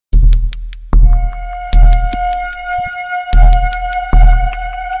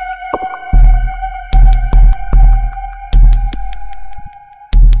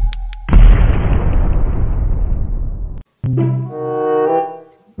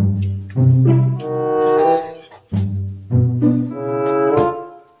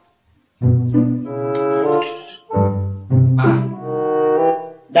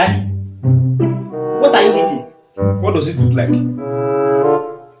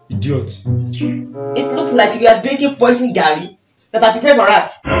Idiot. It looks like you are drinking poison Gary that are prepared for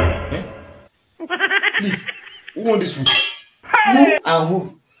rats. Eh? Please, who want this food? Who and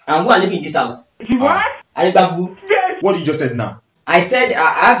who? And who are living in this house? What? Aribabu. What you just said now? I said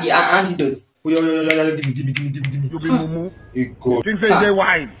I have the antidote. Oh, yeah, give me. You be mumu. Hey, God. Think say they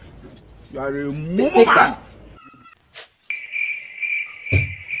wine. You are a mumu. Take some.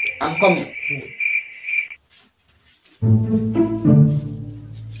 I'm coming.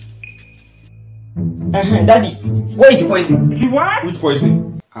 Daddy, where is the poison? You what? Which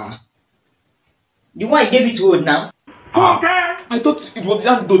poison? The one I gave you to hold now. I thought it was the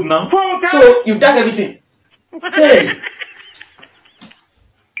antidote now. So you've done everything. Hey,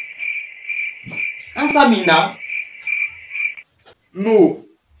 answer me now. No,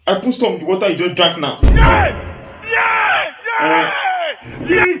 I put some in the water you just drank now.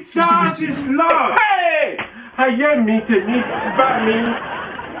 Jesus is Lord. Hey, I hear me to me, but me.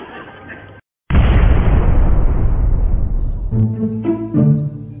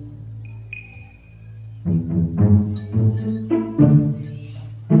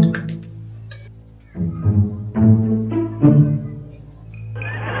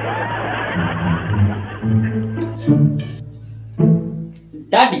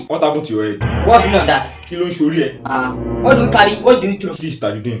 Daddy, What happened to your head? what's none of that? Kilo Shuri. What do you carry? What do you throw? Please,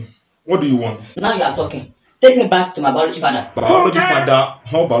 Daddy Dean. What do you want? Now you are talking. Take me back to my biology father. Biology father,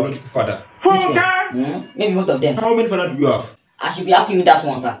 how biological father? Which one? Maybe most of them. How many fathers do you have? I should be asking you that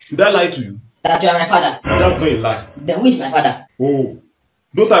one, sir. Should I lie to you? That you are my father. That's not a lie. Then who is my father? Oh,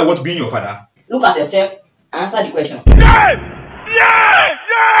 don't I want to be your father? Look at yourself and answer the question. Yes!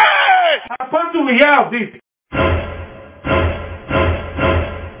 I want to hear of this.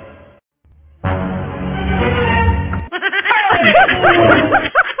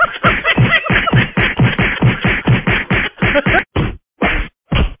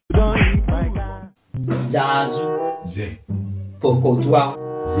 Zazu, Ze. Pokotua,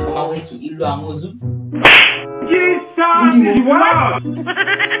 Maweki Ilu Amozu. Jesus is what?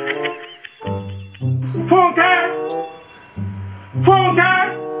 Funke!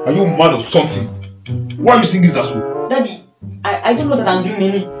 Are you mad or something? Why are you singing Zazu? Daddy, I don't know that I'm doing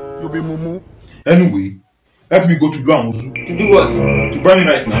many. You be mumu. Anyway, help me go to Duamuzu. To do what? To buy me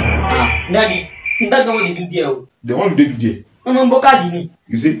rice now. Daddy, that's not what they do there. Then what do they do there? Mama Mbokadi.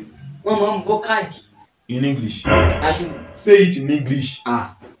 You say? Mama Mbokadi. In English. I should Say it in English.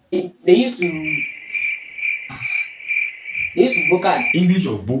 They used to Bokadi. English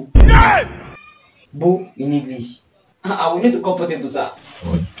or Bo? Bo in English. I will need to comfortable, sir.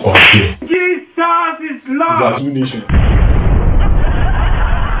 Okay. Jesus is Lord. Zazu Nation.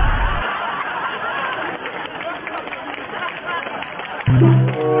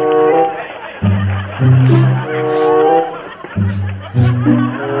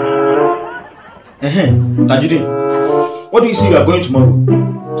 Tajudeen, what do you say you are going tomorrow?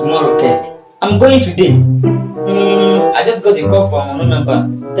 Tomorrow, okay. I'm going today. I just got a call from another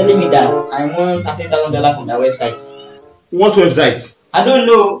number telling me that I won $30,000 from their website. What website? I don't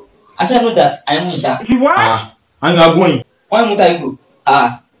know. I just know that I am in Sha. What? And you are going? Why won't I go?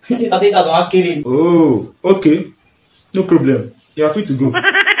 30,000 killing. Oh, okay. No problem. You are free to go.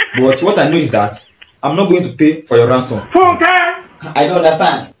 But what I know is that I'm not going to pay for your ransom. I don't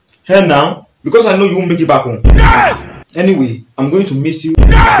understand. Hey now, because I know you won't make it back home. Anyway, I'm going to miss you.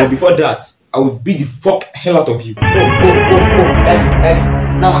 But before that, I will beat the fuck hell out of you. Daddy.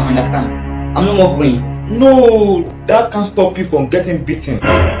 Now I understand. I'm no more going. No, that can't stop you from getting beaten.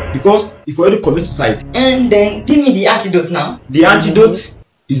 Because if you already commit suicide. And then give me the antidote now. The antidote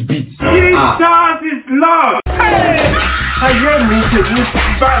is beat. Jesus is Lord. Hey! I hear me to you,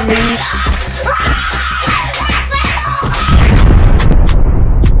 but me.